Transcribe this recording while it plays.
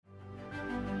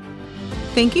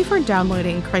Thank you for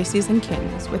downloading Crises and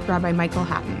Kings with Rabbi Michael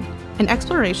Hatton, an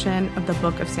exploration of the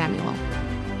Book of Samuel.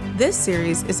 This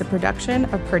series is a production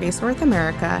of Pardes North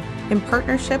America in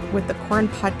partnership with the Korn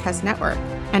Podcast Network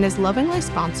and is lovingly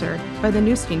sponsored by the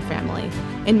Neustein family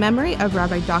in memory of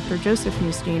Rabbi Dr. Joseph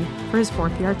Neustein for his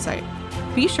fourth yahrzeit.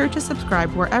 Be sure to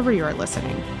subscribe wherever you are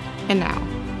listening. And now,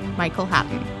 Michael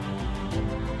Hatton.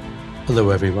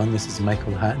 Hello everyone, this is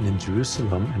Michael Hatton in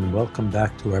Jerusalem, and welcome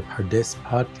back to our Pardes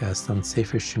podcast on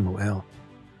Sefer Shemuel.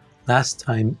 Last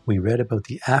time we read about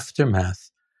the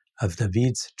aftermath of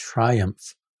David's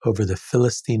triumph over the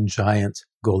Philistine giant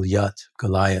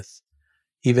Goliath,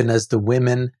 even as the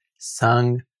women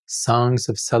sang songs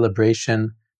of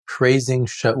celebration, praising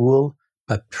Shaul,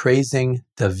 but praising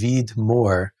David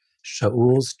more.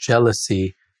 Shaul's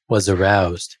jealousy was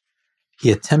aroused.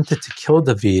 He attempted to kill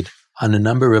David on a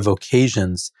number of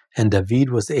occasions, and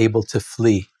David was able to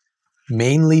flee,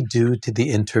 mainly due to the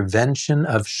intervention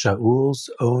of Shaul's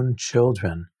own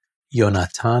children,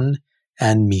 Yonatan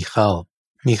and Michal.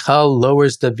 Michal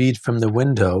lowers David from the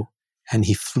window, and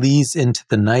he flees into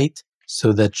the night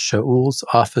so that Shaul's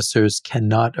officers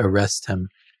cannot arrest him.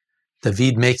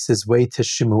 David makes his way to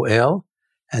Shemuel,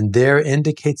 and there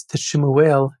indicates to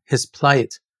Shemuel his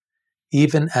plight.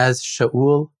 Even as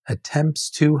Shaul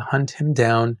attempts to hunt him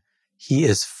down, he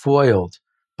is foiled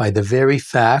by the very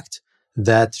fact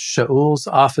that Shaul's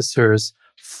officers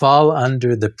fall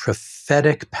under the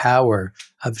prophetic power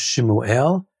of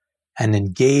Shemuel and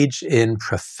engage in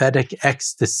prophetic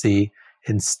ecstasy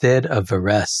instead of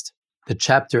arrest. The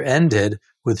chapter ended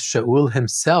with Shaul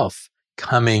himself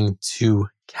coming to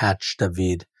catch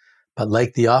David. But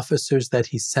like the officers that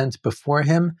he sent before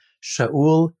him,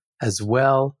 Shaul as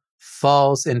well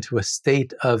falls into a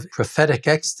state of prophetic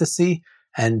ecstasy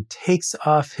and takes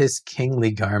off his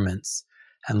kingly garments.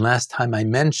 And last time I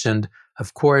mentioned,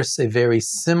 of course, a very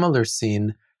similar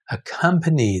scene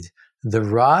accompanied the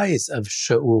rise of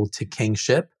Shaul to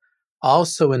kingship,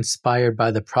 also inspired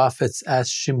by the prophets as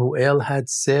Shemuel had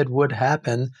said would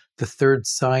happen, the third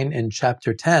sign in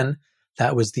chapter 10.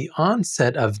 That was the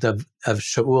onset of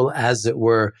Shaul, as it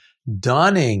were,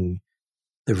 donning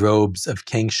the robes of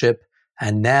kingship.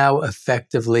 And now,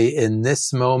 effectively, in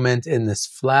this moment, in this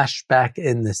flashback,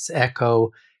 in this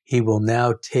echo, he will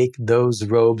now take those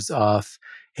robes off,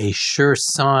 a sure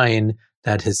sign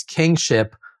that his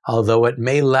kingship, although it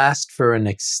may last for an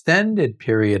extended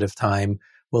period of time,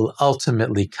 will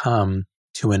ultimately come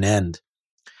to an end.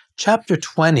 Chapter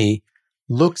 20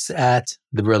 looks at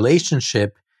the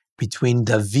relationship between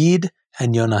David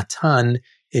and Yonatan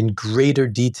in greater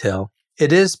detail.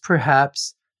 It is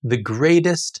perhaps the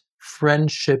greatest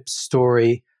friendship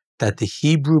story that the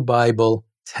Hebrew Bible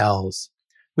tells.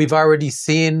 We've already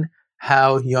seen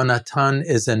how Yonatan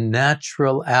is a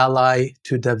natural ally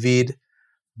to David.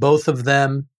 Both of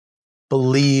them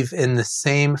believe in the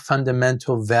same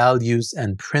fundamental values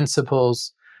and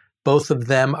principles. Both of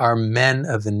them are men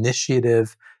of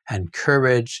initiative and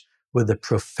courage with a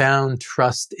profound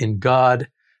trust in God.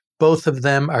 Both of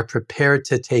them are prepared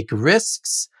to take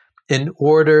risks in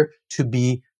order to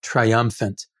be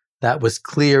triumphant. That was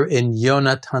clear in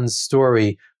Yonatan's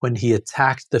story when he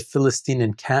attacked the Philistine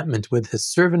encampment with his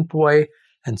servant boy,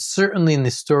 and certainly in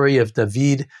the story of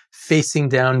David facing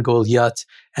down Goliath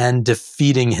and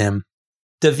defeating him.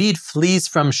 David flees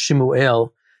from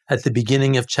Shemuel at the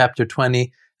beginning of chapter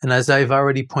 20, and as I've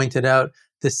already pointed out,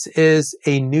 this is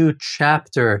a new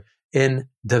chapter in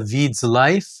David's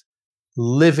life,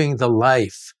 living the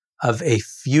life of a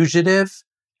fugitive,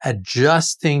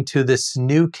 adjusting to this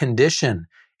new condition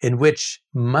in which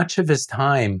much of his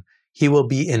time he will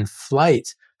be in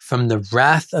flight from the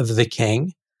wrath of the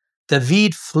king.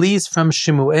 David flees from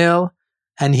Shemuel,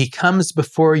 and he comes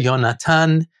before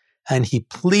Yonatan, and he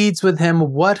pleads with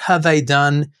him, "What have I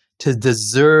done to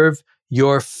deserve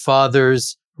your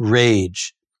father's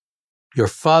rage? Your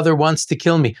father wants to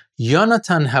kill me."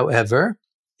 Yonatan, however,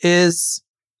 is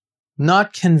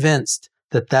not convinced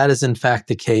that that is in fact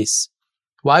the case.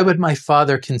 Why would my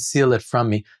father conceal it from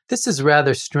me? This is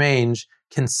rather strange,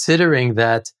 considering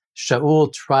that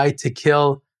Shaul tried to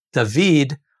kill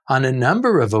David on a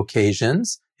number of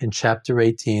occasions in chapter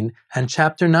 18 and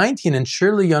chapter 19, and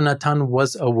surely Yonatan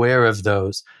was aware of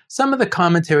those. Some of the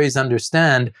commentaries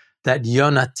understand that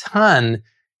Yonatan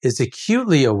is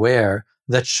acutely aware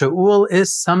that Shaul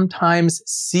is sometimes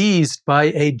seized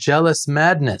by a jealous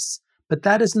madness, but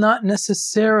that is not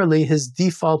necessarily his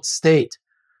default state.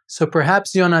 So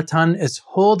perhaps Yonatan is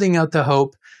holding out the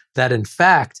hope that in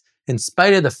fact, in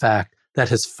spite of the fact that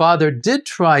his father did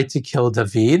try to kill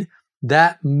David,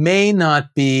 that may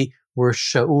not be where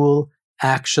Shaul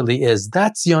actually is.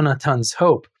 That's Yonatan's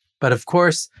hope. But of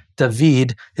course,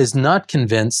 David is not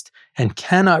convinced and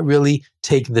cannot really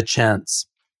take the chance.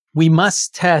 We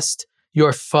must test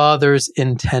your father's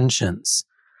intentions.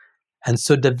 And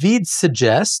so David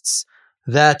suggests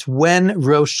that when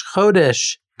Rosh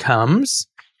Chodesh comes,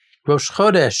 Rosh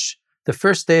Chodesh, the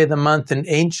first day of the month in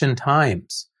ancient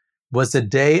times, was a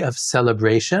day of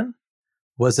celebration,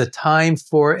 was a time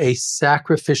for a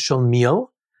sacrificial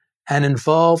meal, and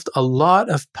involved a lot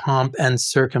of pomp and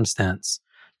circumstance.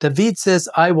 David says,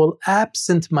 I will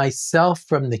absent myself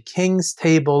from the king's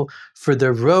table for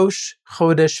the Rosh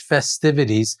Chodesh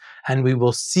festivities, and we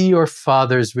will see your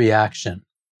father's reaction.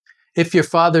 If your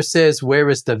father says, where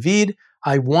is David?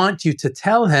 I want you to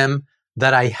tell him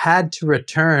that I had to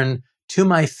return to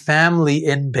my family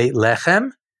in Beit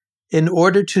Lechem in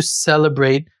order to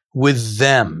celebrate with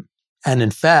them. And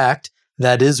in fact,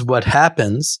 that is what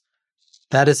happens.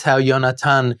 That is how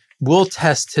Yonatan will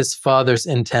test his father's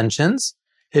intentions.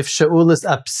 If Shaul is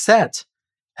upset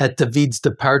at David's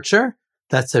departure,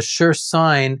 that's a sure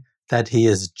sign that he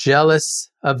is jealous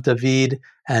of David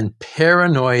and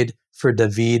paranoid for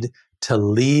David to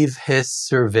leave his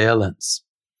surveillance.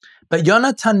 But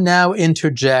Yonatan now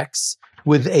interjects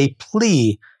with a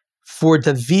plea for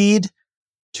David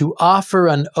to offer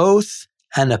an oath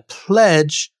and a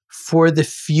pledge for the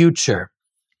future.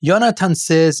 Yonatan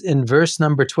says in verse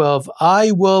number 12,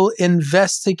 I will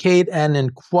investigate and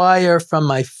inquire from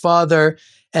my father,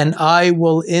 and I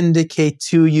will indicate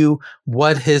to you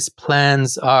what his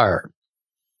plans are.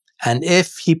 And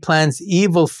if he plans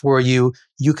evil for you,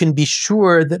 you can be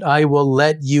sure that I will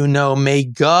let you know. May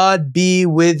God be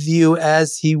with you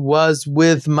as he was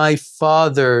with my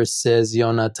father, says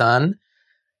Yonatan.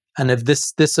 And if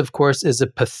this of course, is a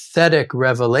pathetic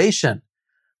revelation,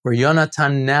 where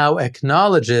Yonatan now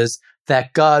acknowledges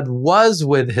that God was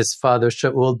with his father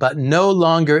Shaul, but no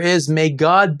longer is. May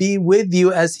God be with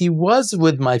you as he was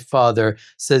with my father,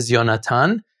 says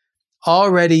Yonatan,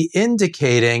 already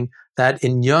indicating that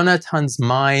in Yonatan's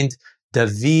mind,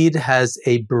 David has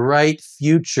a bright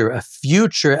future, a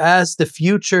future as the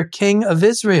future king of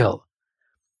Israel.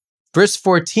 Verse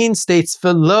 14 states,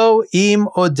 V'lo im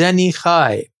odeni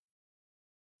chai.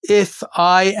 If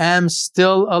I am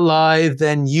still alive,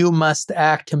 then you must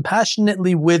act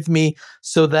compassionately with me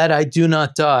so that I do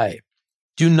not die.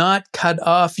 Do not cut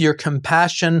off your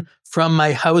compassion from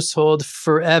my household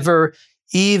forever,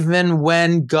 even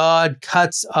when God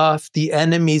cuts off the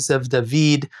enemies of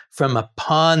David from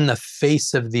upon the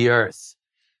face of the earth.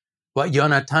 What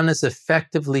Yonatan is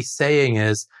effectively saying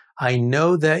is, I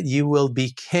know that you will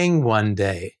be king one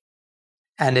day,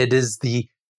 and it is the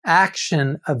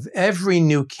action of every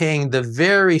new king. The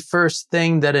very first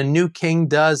thing that a new king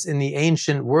does in the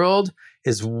ancient world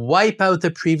is wipe out the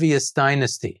previous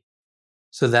dynasty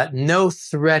so that no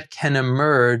threat can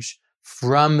emerge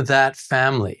from that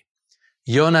family.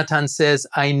 Yonatan says,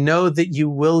 I know that you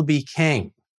will be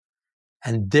king,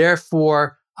 and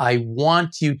therefore I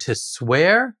want you to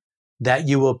swear that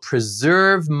you will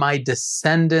preserve my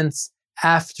descendants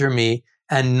after me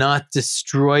and not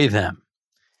destroy them.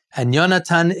 And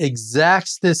Yonatan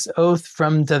exacts this oath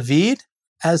from David,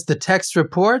 as the text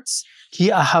reports, Ki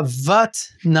ahavat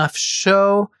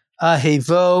nafsho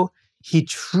ahevo, he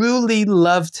truly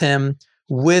loved him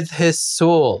with his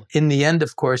soul. In the end,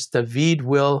 of course, David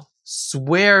will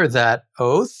swear that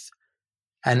oath,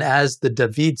 and as the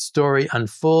David story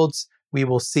unfolds, we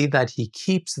will see that he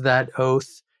keeps that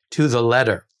oath to the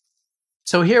letter.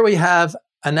 So here we have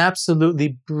an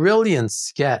absolutely brilliant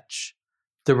sketch,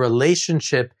 the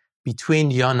relationship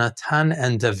between Yonatan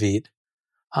and David.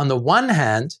 On the one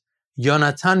hand,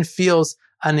 Yonatan feels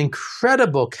an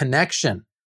incredible connection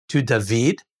to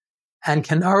David and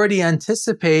can already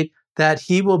anticipate that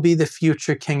he will be the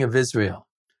future king of Israel.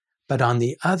 But on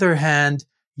the other hand,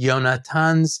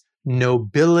 Yonatan's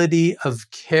nobility of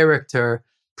character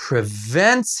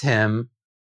prevents him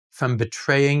from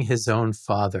betraying his own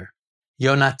father.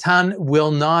 Yonatan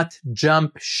will not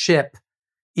jump ship,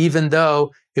 even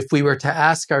though if we were to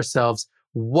ask ourselves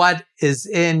what is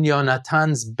in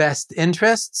Yonatan's best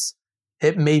interests,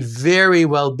 it may very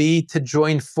well be to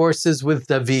join forces with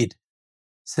David,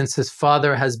 since his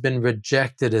father has been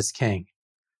rejected as king.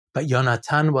 But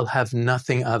Yonatan will have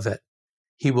nothing of it.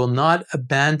 He will not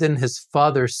abandon his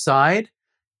father's side,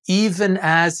 even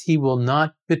as he will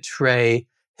not betray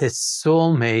his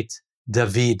soulmate,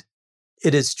 David.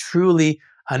 It is truly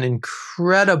an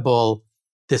incredible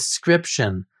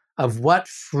description of what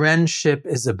friendship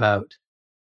is about.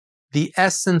 The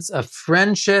essence of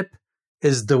friendship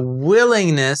is the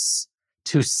willingness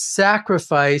to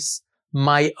sacrifice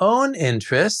my own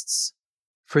interests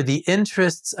for the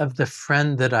interests of the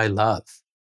friend that I love.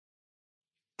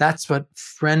 That's what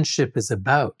friendship is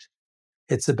about.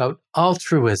 It's about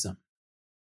altruism.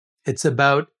 It's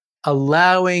about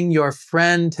allowing your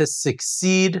friend to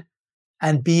succeed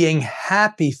and being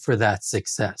happy for that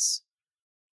success.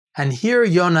 And here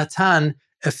Yonatan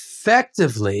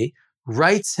effectively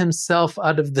writes himself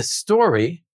out of the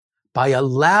story by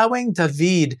allowing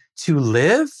David to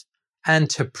live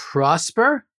and to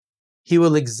prosper. He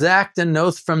will exact an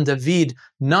oath from David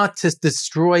not to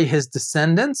destroy his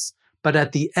descendants, but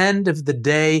at the end of the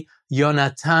day,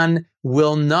 Yonatan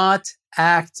will not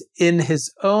act in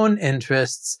his own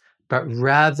interests, but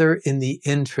rather in the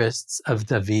interests of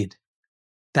David.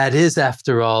 That is,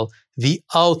 after all, the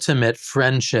ultimate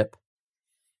friendship.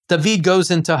 David goes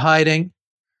into hiding.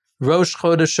 Rosh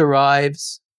Chodesh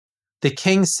arrives. The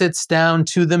king sits down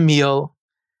to the meal.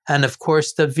 And of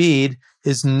course, David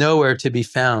is nowhere to be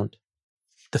found.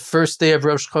 The first day of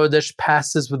Rosh Chodesh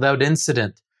passes without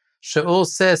incident. Shaul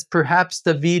says perhaps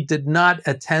David did not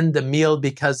attend the meal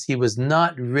because he was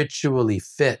not ritually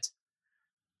fit.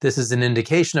 This is an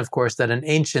indication, of course, that in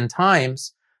ancient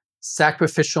times,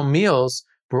 sacrificial meals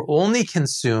were only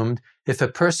consumed if a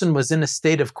person was in a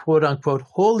state of quote-unquote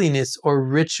holiness or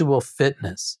ritual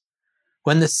fitness.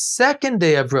 When the second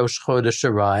day of Rosh Chodesh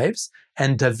arrives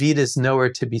and David is nowhere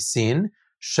to be seen,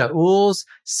 Shaul's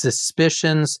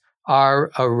suspicions are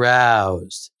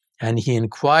aroused. And he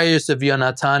inquires of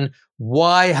Yonatan,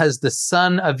 why has the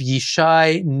son of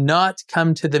Yishai not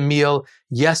come to the meal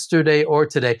yesterday or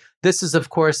today? This is, of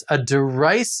course, a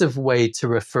derisive way to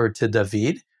refer to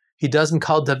David. He doesn't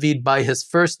call David by his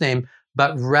first name,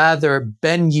 but rather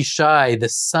Ben Yishai, the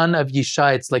son of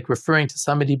Yishai. It's like referring to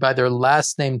somebody by their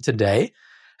last name today.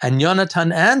 And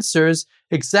Yonatan answers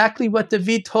exactly what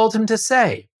David told him to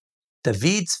say.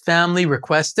 David's family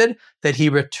requested that he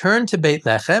return to Beit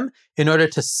Lechem in order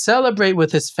to celebrate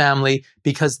with his family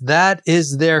because that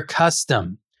is their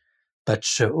custom. But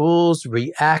Shaul's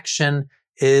reaction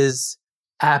is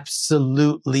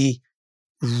absolutely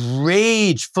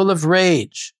full of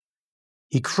rage.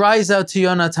 He cries out to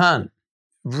Yonatan.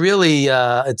 Really,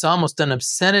 it's almost an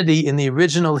obscenity in the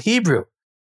original Hebrew.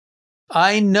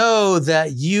 I know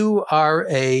that you are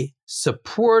a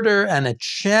supporter and a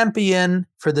champion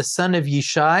for the son of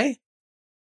Yishai,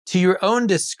 to your own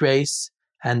disgrace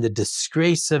and the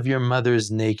disgrace of your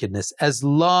mother's nakedness. As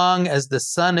long as the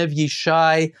son of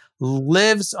Yishai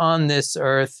lives on this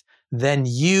earth, then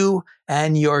you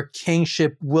and your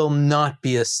kingship will not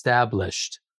be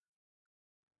established.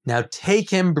 Now take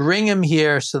him, bring him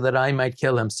here so that I might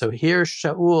kill him. So here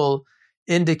Shaul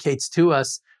indicates to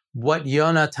us what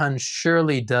Yonatan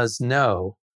surely does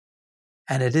know.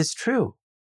 And it is true.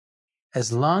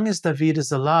 As long as David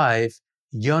is alive,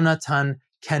 Yonatan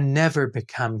can never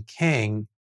become king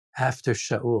after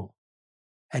Shaul.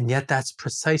 And yet that's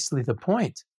precisely the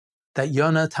point, that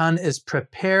Yonatan is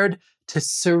prepared to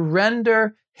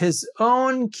surrender his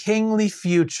own kingly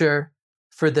future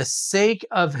for the sake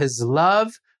of his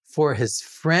love for his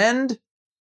friend,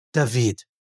 David.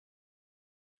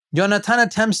 Yonatan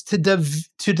attempts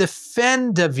to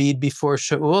defend David before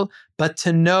Shaul, but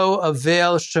to no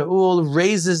avail. Shaul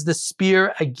raises the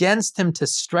spear against him to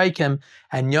strike him,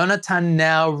 and Yonatan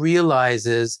now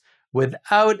realizes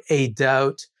without a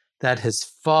doubt that his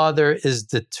father is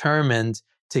determined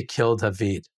to kill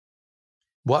David.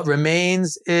 What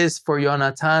remains is for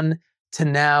Yonatan to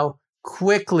now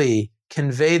quickly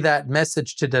convey that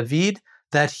message to David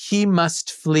that he must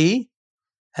flee,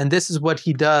 and this is what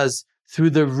he does through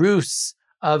the ruse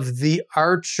of the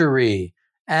archery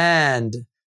and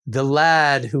the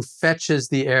lad who fetches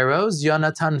the arrows.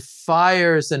 Yonatan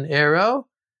fires an arrow,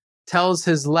 tells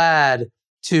his lad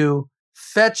to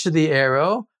fetch the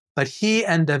arrow, but he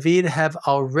and David have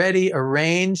already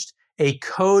arranged a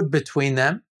code between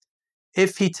them.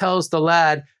 If he tells the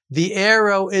lad, the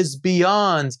arrow is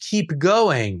beyond, keep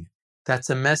going, that's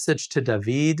a message to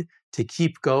David to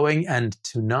keep going and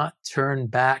to not turn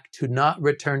back, to not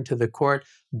return to the court,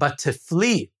 but to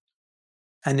flee.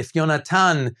 And if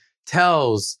Yonatan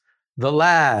tells the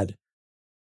lad,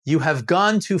 you have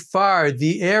gone too far,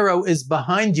 the arrow is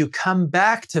behind you, come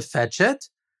back to fetch it,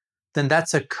 then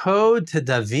that's a code to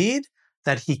David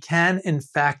that he can in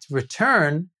fact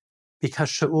return because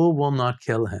Shaul will not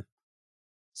kill him.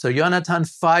 So Yonatan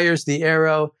fires the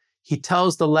arrow, he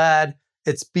tells the lad,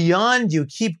 it's beyond you,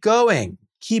 keep going,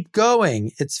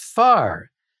 it's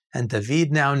far. And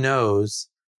David now knows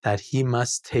that he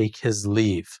must take his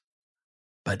leave.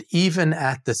 But even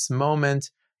at this moment,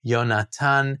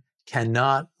 Yonatan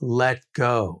cannot let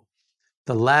go.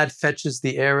 The lad fetches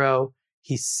the arrow,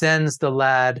 he sends the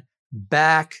lad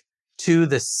back to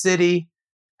the city,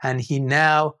 and he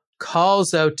now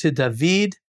calls out to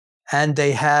David and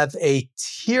they have a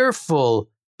tearful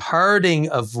parting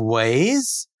of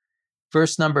ways.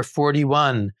 Verse number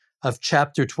 41 of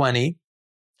chapter 20,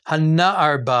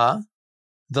 Hana'ar ba,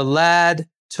 the lad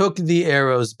took the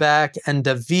arrows back, and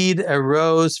David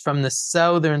arose from the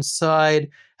southern side,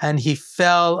 and he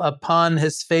fell upon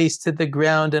his face to the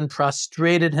ground and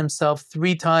prostrated himself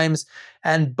 3 times,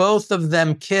 and both of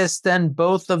them kissed, and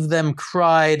both of them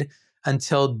cried,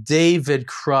 until David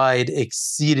cried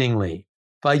exceedingly.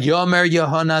 Vayomer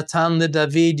Yehonatan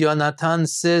leDavid, Yonatan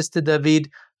says to David,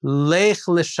 Lech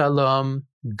l'shalom,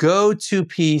 go to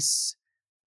peace.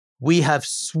 We have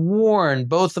sworn,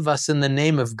 both of us, in the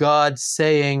name of God,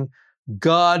 saying,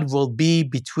 God will be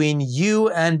between you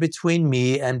and between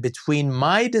me, and between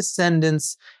my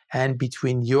descendants and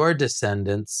between your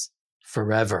descendants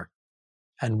forever.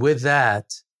 And with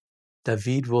that,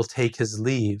 David will take his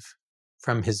leave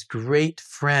from his great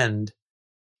friend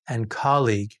and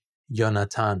colleague,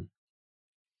 Yonatan.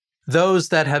 Those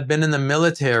that have been in the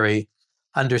military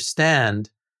understand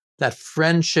that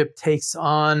friendship takes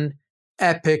on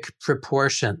epic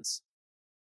proportions.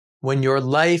 When your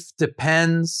life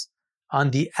depends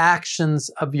on the actions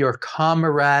of your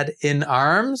comrade in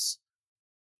arms,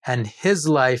 and his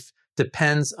life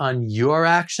depends on your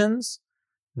actions,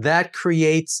 that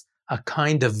creates a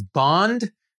kind of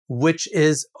bond which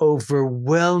is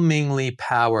overwhelmingly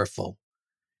powerful.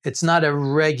 It's not a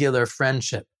regular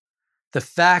friendship. The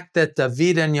fact that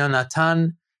David and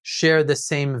Yonatan share the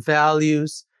same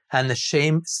values and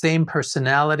the same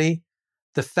personality,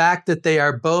 the fact that they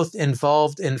are both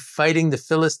involved in fighting the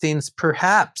Philistines,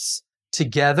 perhaps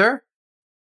together,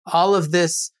 all of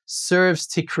this serves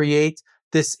to create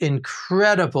this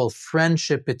incredible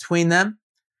friendship between them.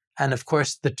 And of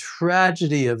course, the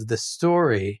tragedy of the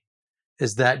story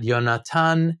is that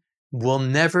Yonatan will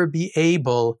never be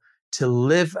able to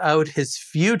live out his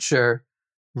future.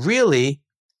 Really,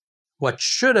 what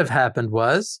should have happened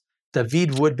was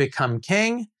David would become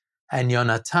king, and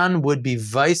Yonatan would be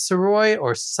viceroy,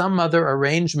 or some other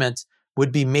arrangement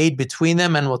would be made between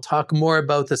them. And we'll talk more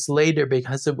about this later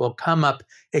because it will come up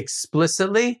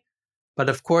explicitly. But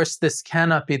of course, this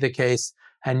cannot be the case.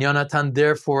 And Yonatan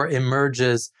therefore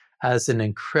emerges as an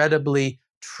incredibly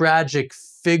tragic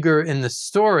figure in the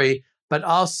story, but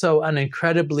also an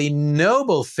incredibly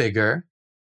noble figure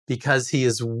because he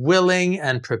is willing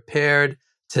and prepared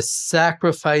to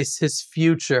sacrifice his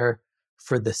future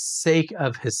for the sake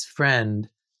of his friend,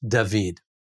 David.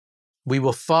 We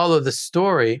will follow the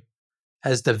story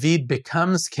as David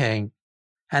becomes king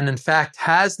and in fact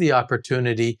has the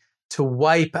opportunity to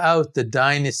wipe out the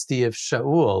dynasty of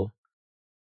Shaul,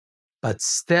 but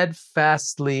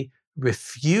steadfastly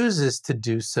refuses to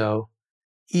do so,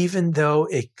 even though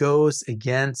it goes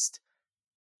against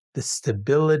the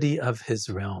stability of his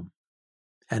realm.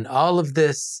 And all of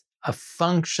this, a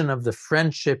function of the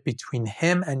friendship between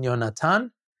him and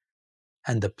Yonatan,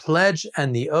 and the pledge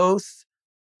and the oath,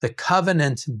 the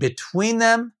covenant between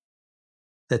them,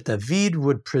 that David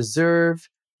would preserve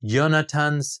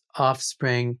Yonatan's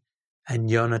offspring and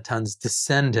Yonatan's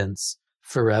descendants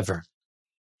forever.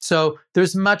 So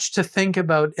there's much to think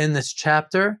about in this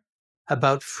chapter,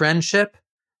 about friendship,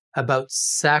 about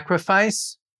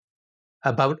sacrifice,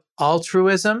 about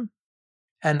altruism,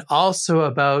 and also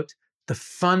about the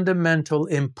fundamental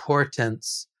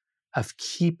importance of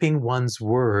keeping one's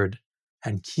word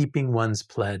and keeping one's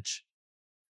pledge.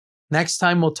 Next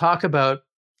time we'll talk about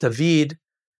David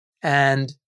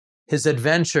and his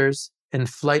adventures in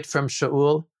flight from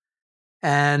Shaul,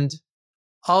 and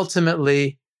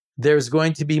ultimately there's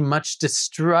going to be much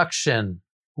destruction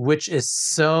which is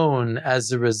sown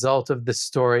as a result of this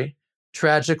story.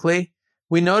 Tragically,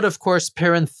 we note, of course,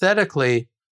 parenthetically,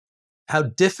 how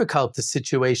difficult the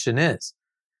situation is.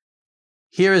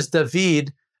 Here is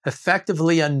David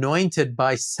effectively anointed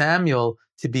by Samuel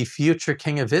to be future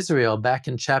king of Israel back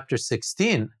in chapter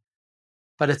 16.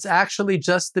 But it's actually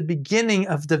just the beginning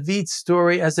of David's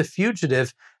story as a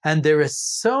fugitive, and there is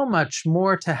so much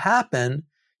more to happen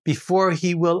before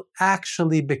he will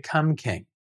actually become king.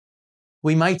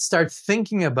 We might start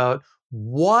thinking about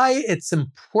why it's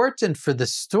important for the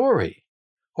story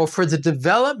or for the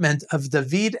development of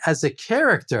David as a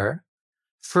character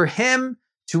for him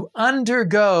to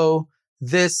undergo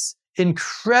this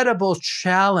incredible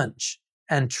challenge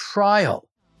and trial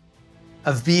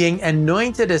of being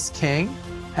anointed as king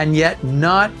and yet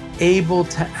not able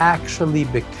to actually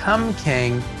become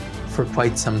king for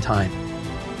quite some time.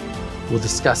 We'll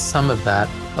discuss some of that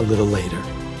a little later.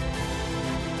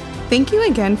 Thank you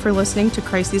again for listening to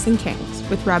Crises and Kings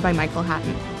with Rabbi Michael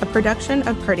Hatton, a production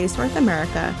of Pardes North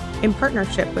America in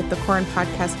partnership with the Koren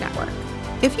Podcast Network.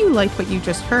 If you liked what you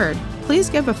just heard, please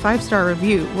give a 5-star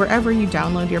review wherever you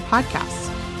download your podcasts.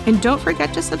 And don't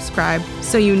forget to subscribe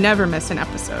so you never miss an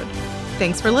episode.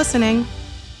 Thanks for listening.